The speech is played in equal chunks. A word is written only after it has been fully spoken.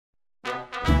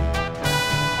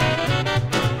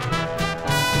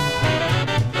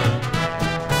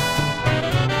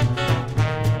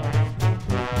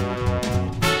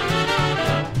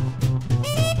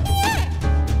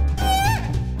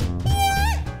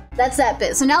that's that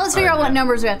bit. So now let's figure out what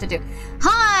numbers we have to do.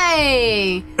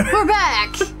 Hi! We're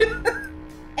back!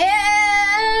 And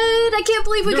I can't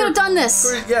believe we could have done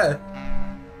this. Yeah.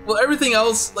 Well, everything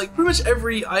else, like pretty much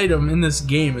every item in this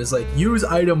game is like use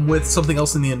item with something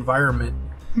else in the environment.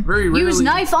 Very rarely. Use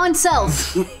knife on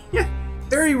self. Yeah.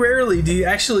 Very rarely do you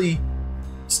actually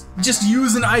just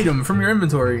use an item from your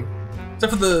inventory.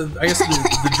 Except for I guess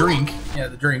the drink. Yeah,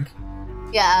 the drink.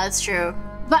 Yeah, that's true.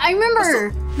 But I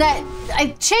remember that,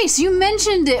 Chase, you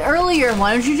mentioned it earlier.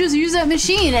 Why don't you just use that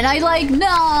machine? And I like,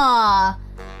 nah.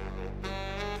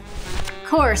 Of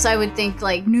course, I would think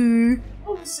like, no.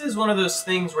 Well, this is one of those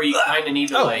things where you kind of need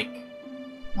to like...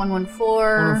 114.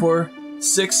 114.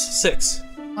 66.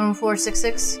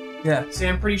 11466. Yeah. See,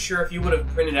 I'm pretty sure if you would have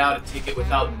printed out a ticket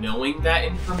without knowing that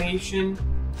information,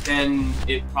 then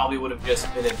it probably would have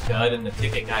just been a dud, and the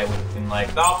ticket guy would have been like,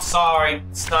 "Oh, sorry,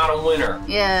 it's not a winner."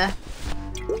 Yeah,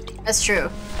 that's true.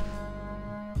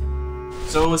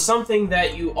 So it was something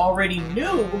that you already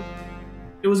knew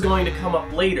it was going to come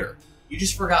up later. You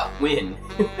just forgot when.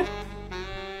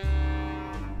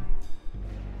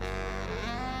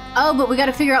 Oh, but we got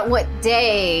to figure out what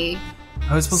day.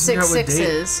 I was supposed to figure out what day.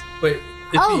 Is. Wait.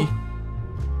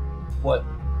 What?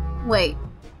 Wait.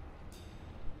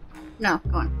 No,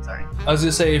 go on. Sorry. I was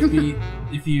gonna say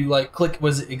if you like click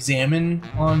examine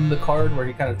on the card where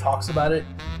he kind of talks about it.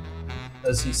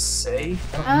 Does he say?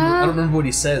 I don't remember what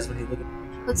he says when he look at the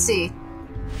picture. Let's see.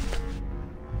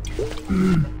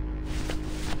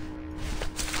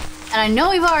 And I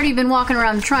know we've already been walking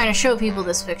around trying to show people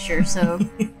this picture, so.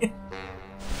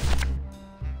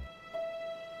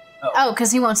 Oh,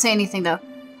 because he won't say anything though.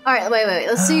 All right, wait.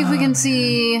 Let's see if we can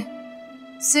see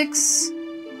 6,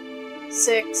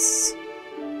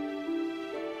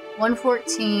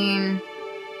 114.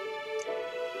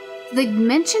 Did they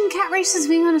mention cat races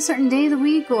being on a certain day of the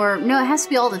week, or no? It has to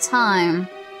be all the time.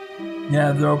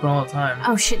 Yeah, they're open all the time.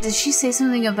 Oh shit! Did she say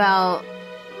something about?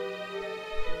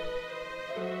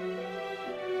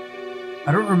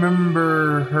 I don't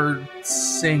remember her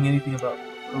saying anything about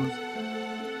proposing.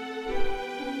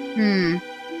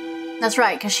 That's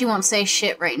right, because she won't say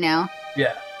shit right now.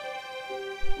 Yeah.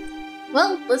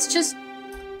 Well, let's just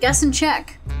guess and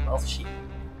check. Well, shit.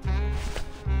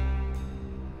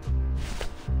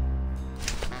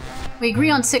 We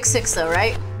agree on 6-6 though,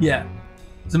 right? Yeah.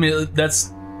 So, I mean,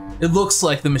 it looks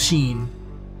like the machine.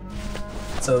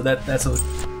 So that's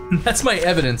my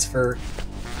evidence for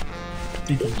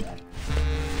thinking that.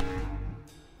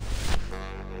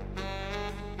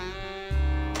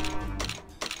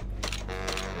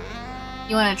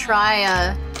 You want to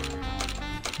try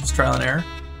Just trial and error?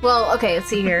 Well, okay, let's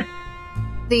see here.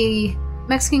 The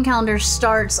Mexican calendar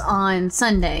starts on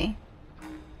Sunday,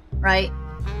 right?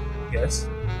 Yes.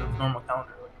 Normal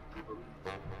calendar.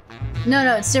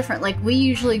 No, it's different. Like, we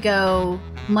usually go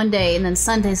Monday, and then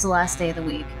Sunday's the last day of the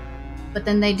week. But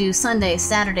then they do Sunday,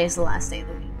 Saturday's the last day of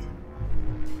the week.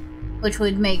 Which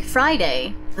would make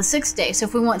Friday the 6th day. So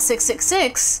if we want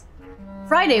 666,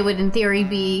 Friday would in theory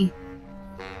be...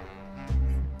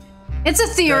 It's a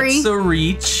theory. That's a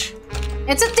reach.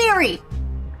 It's a theory.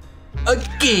 A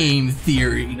game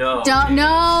theory. No. Don't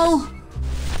know.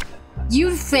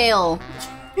 You fail.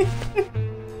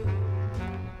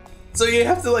 So you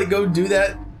have to like go do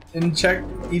that and check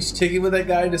each ticket with that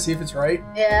guy to see if it's right?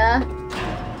 Yeah.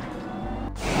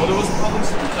 Well, there was probably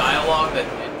some dialogue that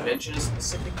didn't mention a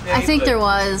specific day. I think there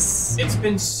was. It's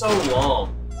been so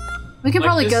long. We could Like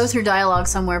probably go this- through dialogue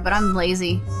somewhere, but I'm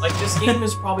lazy. Like, this game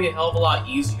is probably a hell of a lot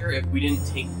easier if we didn't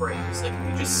take breaks. Like,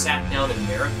 if we just sat down and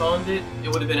marathoned it, it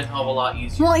would have been a hell of a lot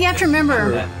easier. Well, you have to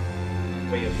remember. That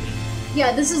way of thinking.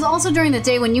 Yeah, this is also during the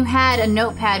day when you had a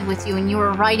notepad with you and you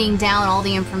were writing down all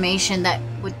the information that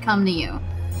would come to you.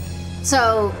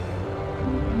 So,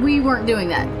 we weren't doing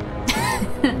that.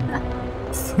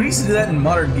 We used to do that in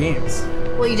modern games.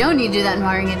 Well, you don't need to do that in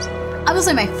modern games. I will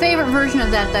say my favorite version of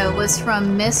that, though, was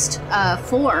from Myst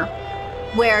 4,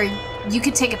 where you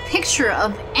could take a picture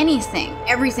of anything,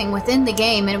 everything within the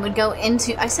game, and it would go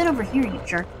into... I said over here, you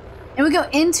jerk. It would go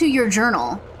into your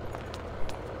journal,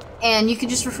 and you could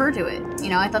just refer to it. You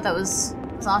know, I thought that was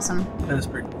awesome. That is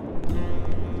pretty cool.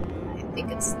 I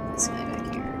think it's this way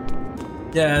back here.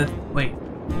 Yeah, wait.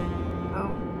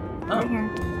 Oh. Oh. Right here.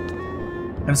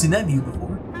 Haven't seen that view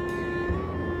before.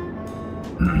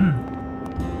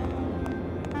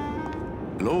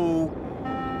 Hello?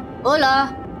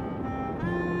 Hola!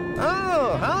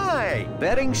 Oh, hi!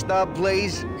 Betting stub,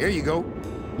 please. Here you go.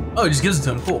 Oh, it just gives it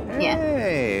to him. Cool. Yeah.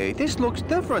 Hey, this looks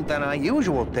different than our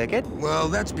usual ticket. Well,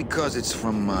 that's because it's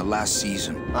from last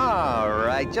season. All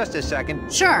right, just a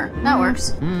second. Sure, that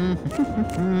works.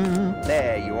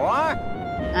 There you are.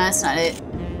 That's not it.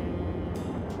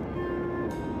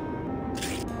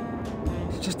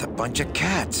 just a bunch of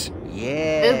cats.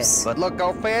 Yeah, Oops. but look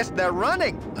how fast they're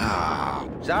running. Ah,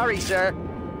 Sorry, sir.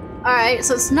 Alright,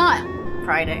 so it's not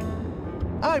Friday.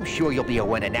 I'm sure you'll be a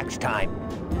winner next time.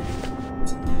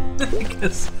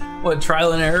 Because, what,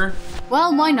 trial and error?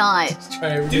 Well, why not? Just try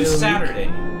every Do day of the week.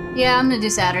 Saturday. Yeah, I'm gonna do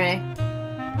Saturday.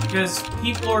 Because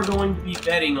people are going to be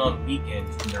betting on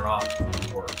weekends when they're off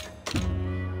from work.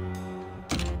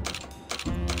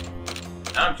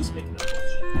 I'm just making up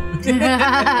bullshit.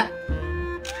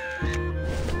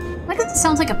 Like it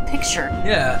sounds like a picture.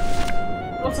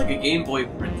 Yeah. Looks like a Game Boy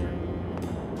printer.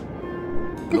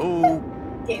 Hello.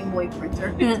 Game Boy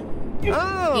printer.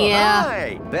 Oh, Yeah.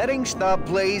 hi. Betting stub,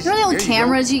 please. You know the old Here you go.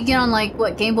 cameras you get on like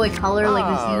what Game Boy Color, like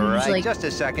the All huge, right, like just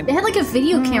a second. they had like a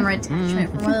video camera attachment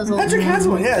from one of those old. Patrick has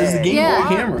one, yeah. It's the Game Yeah. Boy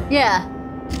camera. Yeah.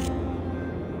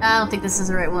 I don't think this is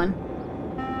the right one.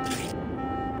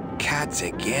 cats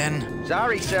again.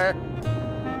 Sorry, sir.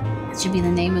 That should be the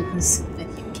name of this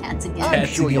video. Cats again. I'm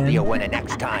Cats sure you'll be a again. winner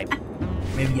next time.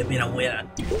 Maybe you'll be a winner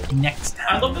next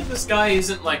I time. love that this guy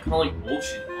isn't like calling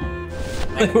bullshit on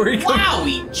it. Like, where you go?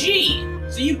 Wowie, gee!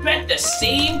 So you bet the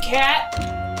same cat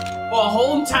for a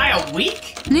whole entire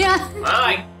week? Yeah. Well,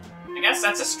 I guess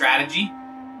that's a strategy.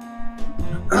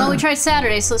 Well, we tried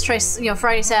Saturday, so let's try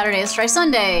Friday, Saturday. Let's try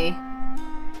Sunday.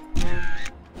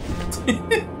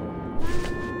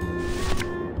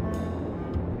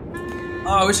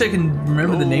 Oh, I wish I can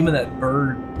remember the name of that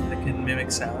bird that can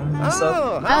mimic sounds and stuff.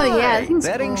 Oh, hi. Oh, yeah, that thing's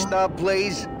Betting cool. stub,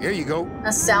 please. Here you go.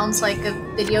 That sounds like a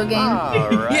video game. All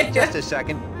right, Yeah. just a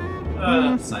second.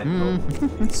 Side note.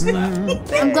 Slap.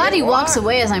 I'm glad he There you walks are.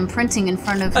 away as I'm printing in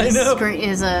front of I his know. screen,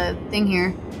 his thing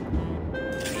here.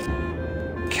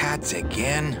 Cats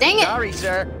again. Dang it! Sorry,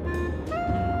 sir.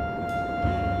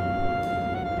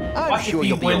 I'm Watch it sure be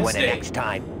you'll be a winner Wednesday. next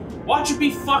time. Watch it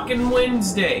be fucking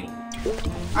Wednesday. Or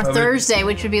Probably- Thursday,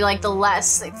 which would be like the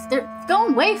last. They're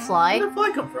going away, Fly. Where did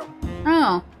fly come from?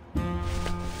 Oh,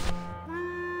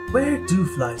 Where do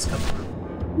flies come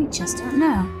from? we just don't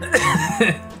know.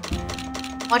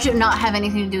 Watch it not have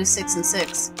anything to do with 6 and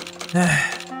 6.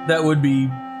 That would be.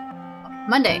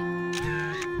 Monday.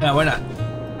 Yeah, why not?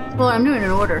 Well, I'm doing it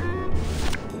in order.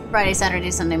 Friday, Saturday,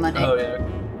 Sunday, Monday. Oh, yeah.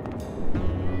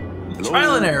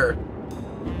 Trial and error.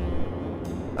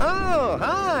 Oh,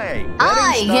 hi. Hi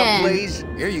Betting stub, again. please.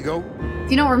 Here you go.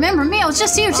 If you don't remember me, I was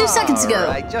just here 2 seconds ago. All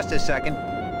right, just a second.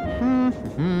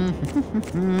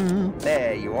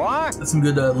 There you are. That's some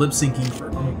good lip syncing for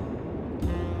me.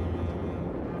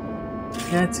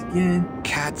 Cats again.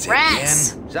 Cats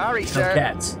Rats. again. Sorry, No sir.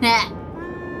 cats. Nah.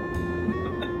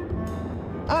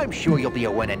 I'm sure you'll be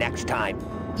a winner next time.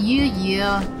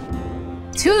 Yeah.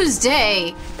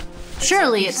 Tuesday.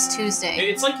 Surely it's Tuesday.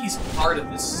 It's like he's part of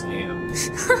this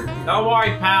scam. Don't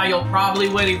worry, pal. You'll probably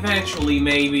win eventually,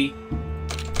 maybe.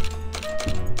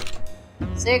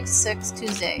 6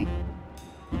 Tuesday.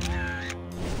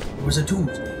 It was a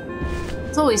Tuesday.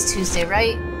 It's always Tuesday,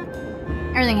 right?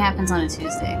 Everything happens on a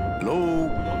Tuesday. Hello.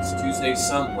 Well, it's Tuesday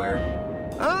somewhere.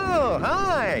 Oh,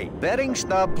 hi. Betting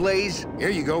stub, please. Here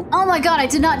you go. Oh my god, I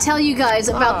did not tell you guys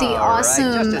about the All right,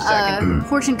 awesome just a second.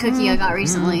 fortune cookie I got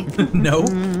recently. No.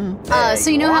 There So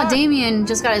you know how are. Damien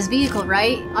just got his vehicle,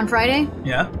 right? On Friday?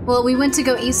 Yeah. Well, we went to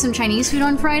go eat some Chinese food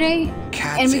on Friday,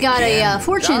 Cats and we got again. a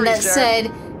fortune Sorry, that sir.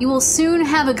 said, you will soon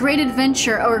have a great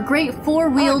adventure, or a great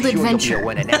four-wheeled I'm sure adventure. You'll be a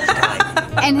winner next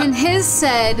time. And then his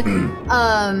said,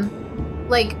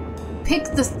 like, pick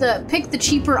the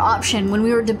cheaper option when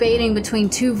we were debating between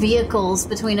 2 vehicles,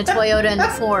 between a Toyota and the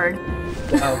Ford.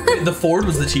 Oh, the Ford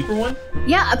was the cheaper one?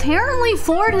 Yeah, apparently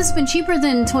Ford has been cheaper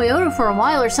than Toyota for a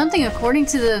while or something, according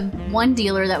to the one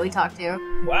dealer that we talked to.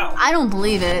 Wow. I don't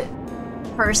believe it,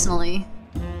 personally.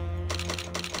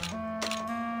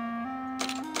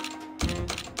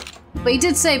 But he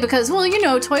did say because, well, you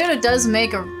know, Toyota does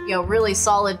make a really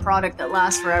solid product that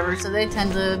lasts forever, so they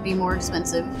tend to be more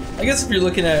expensive. I guess if you're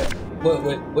looking at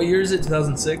what year is it?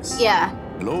 2006. Yeah.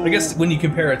 Hello. I guess when you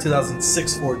compare a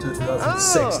 2006 Ford to a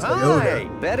 2006 Oh, hi.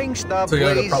 Toyota, Betting stub,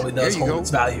 Toyota please. probably does Here you hold go.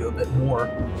 its value a bit more.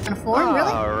 And a Ford, really?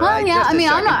 All Well, right, yeah. just I a mean,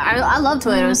 I'm not. second. I love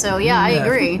Toyota, so yeah, I Yeah.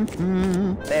 agree.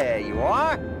 There you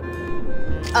are.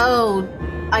 Oh,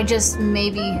 I just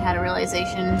maybe had a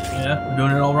realization. Yeah, we're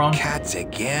doing it all wrong. Cats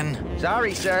again.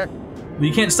 Sorry, sir. But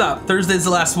you can't stop. Thursday's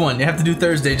the last one. You have to do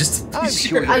Thursday just to be I'm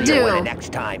sure. sure I you'll be a do. winner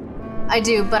next time. I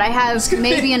do, but I have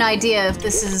maybe an idea if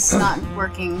this is not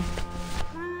working.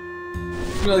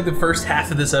 I feel like the first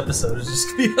half of this episode is just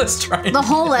gonna be us trying. The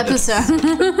whole episode.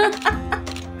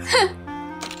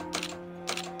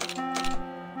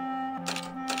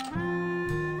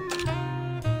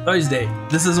 Thursday.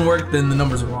 This doesn't work, then the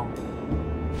numbers are wrong.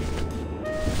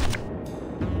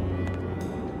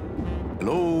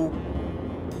 Hello.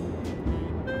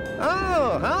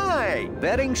 hi!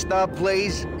 Betting stub,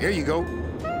 please. Here you go.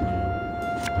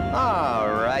 All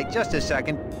right, just a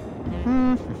second.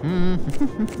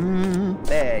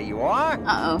 There you are.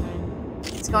 Uh-oh.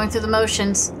 It's going through the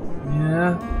motions.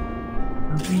 Yeah.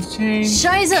 Nothing's changed.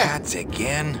 Scheiße! Cats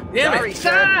again. Damn Sorry, it.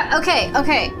 sir. Ah, okay,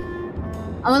 okay.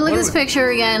 I'm gonna look at this picture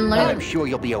again. I'm sure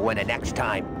you'll be a winner next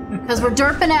time. Because we're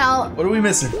derping out. What are we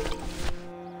missing?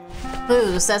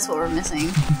 Booze, that's what we're missing.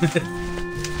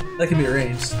 That can be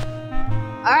arranged.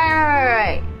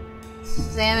 Alright.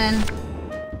 Salmon.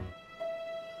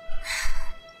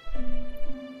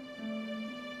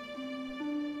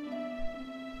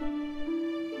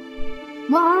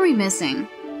 What are we missing?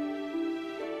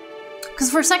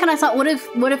 Because for a second I thought, what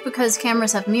if because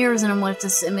cameras have mirrors in them, what if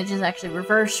this image is actually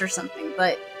reversed or something?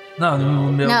 But No, then we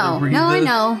won't be able no, to read no, the... I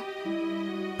know.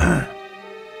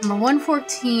 Number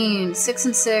 114, 6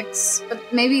 and 6, but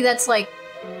maybe that's like.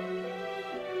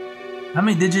 How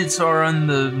many digits are on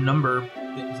the number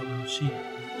things on the machine?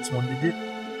 Just one digit?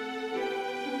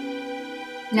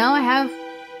 No, I have.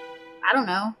 I don't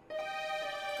know.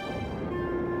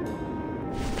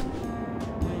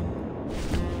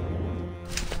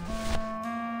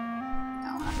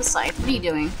 No, not the scythe. What are you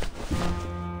doing?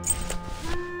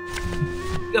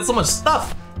 You got so much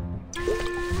stuff!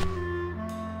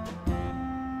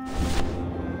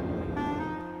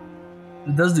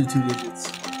 It does do 2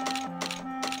 digits.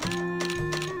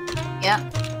 Yeah.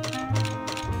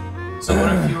 So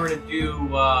what if you were to do,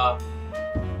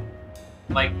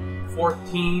 like,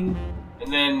 14,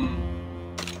 and then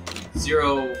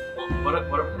 0,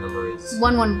 whatever the number is.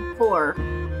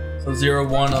 114. So 0,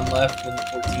 1 on the left and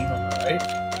 14 on the right?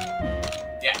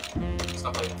 Yeah,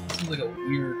 stuff like that. Seems like a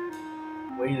weird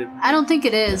way to... I don't think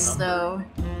it is, though.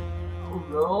 Oh,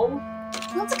 no?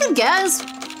 That's a good guess,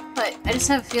 but I just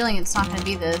have a feeling it's not going to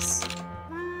be this.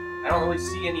 I don't really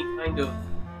see any kind of...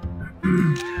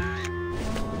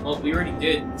 Well, we already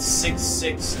did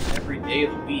 6-6 every day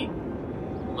of the week.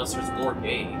 Unless there's more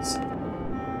days.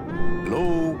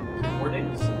 Hello. 4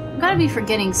 days? I've got to be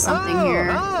forgetting something Oh, here.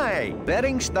 hi!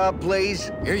 Betting stub, please.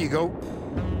 Here you go.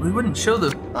 We wouldn't show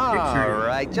the All picture.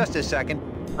 right, just a second.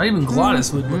 Not even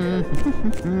Glottis would look at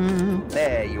it.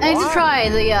 There you I need are. to try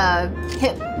the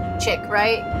hip chick,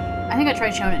 right? I think I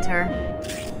tried showing it to her.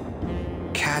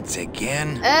 Cats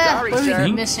again. Sorry, what are we sir.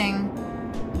 missing?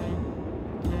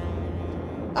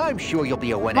 I'm sure you'll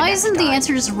be a winner Why next isn't the time.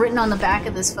 answer just written on the back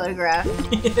of this photograph? I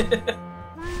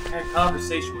had a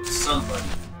conversation with somebody.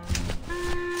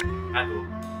 Had to.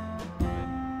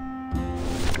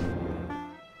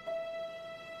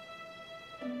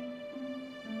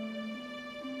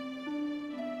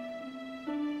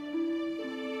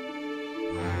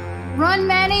 Run,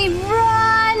 Manny,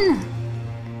 run!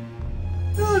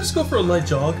 Oh, just go for a light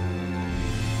jog.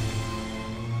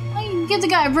 Hey, give the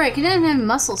guy a break. He doesn't have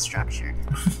muscle structure.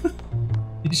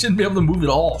 You shouldn't be able to move at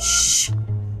all. Shh.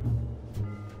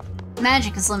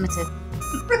 Magic is limited.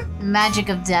 Magic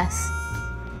of death.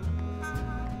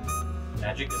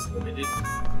 Magic is limited.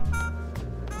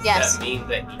 Yes. Does that mean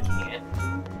that he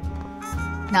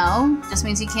can't? No, just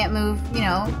means he can't move, you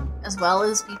know, as well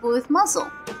as people with muscle.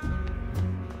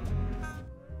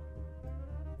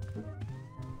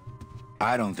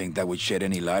 I don't think that would shed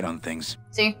any light on things.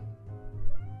 See?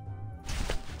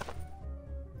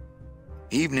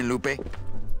 Evening, Lupe.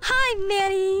 Hi,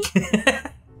 Manny.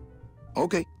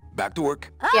 Okay, back to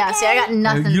work. Yeah, see, I got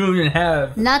nothing. You don't even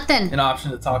have Nothing. an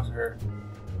option to talk to her.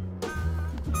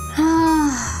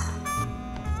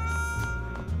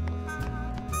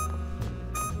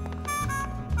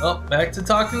 Well, back to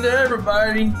talking to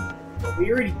everybody. But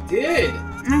we already did.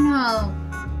 I don't know.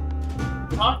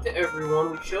 We talked to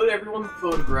everyone. We showed everyone the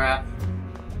photograph.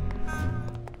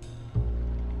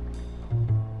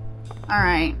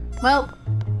 Alright. Well,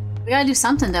 we gotta do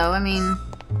something though. I mean.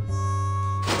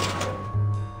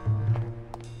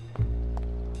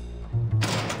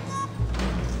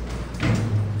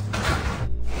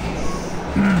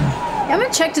 Yeah, I'm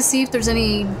gonna check to see if there's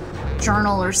any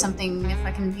journal or something, if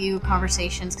I can view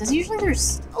conversations, because usually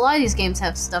there's a lot of these games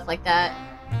have stuff like that.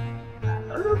 I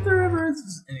don't know if there ever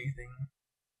is anything.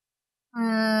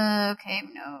 Okay,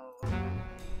 no.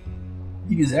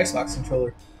 You use Xbox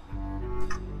controller.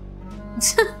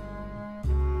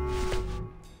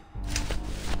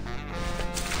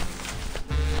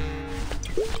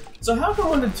 So how come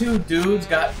when the two dudes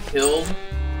got killed,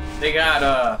 they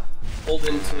got pulled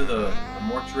into the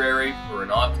mortuary for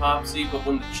an autopsy, but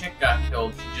when the chick got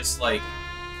killed, she just like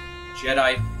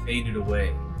Jedi faded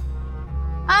away?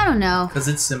 I don't know. Because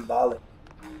it's symbolic.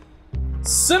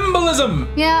 Symbolism!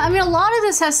 Yeah, I mean, a lot of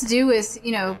this has to do with,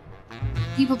 you know,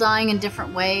 people dying in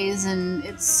different ways, and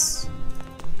it's...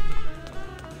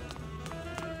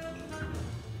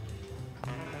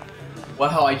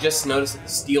 Wow, I just noticed that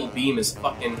the steel beam is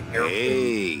fucking hairpin.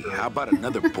 Hey, how about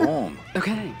another poem?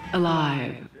 Okay.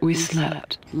 Alive, we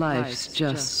slept. Life's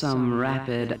just some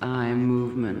rapid eye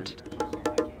movement.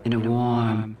 In a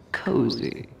warm,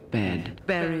 cozy bed.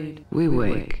 Buried, we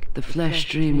wake. The flesh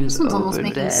dream is This one's almost over,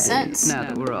 making daddy. sense. Now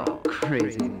that we're all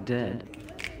crazy dead.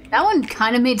 That one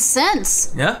kind of made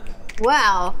sense. Yeah?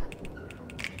 Wow.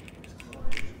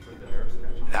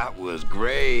 That was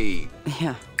great.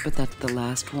 Yeah, but that's the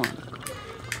last one.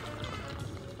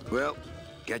 Well,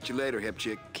 catch you later, hip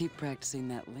chick. Keep practicing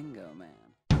that lingo, man.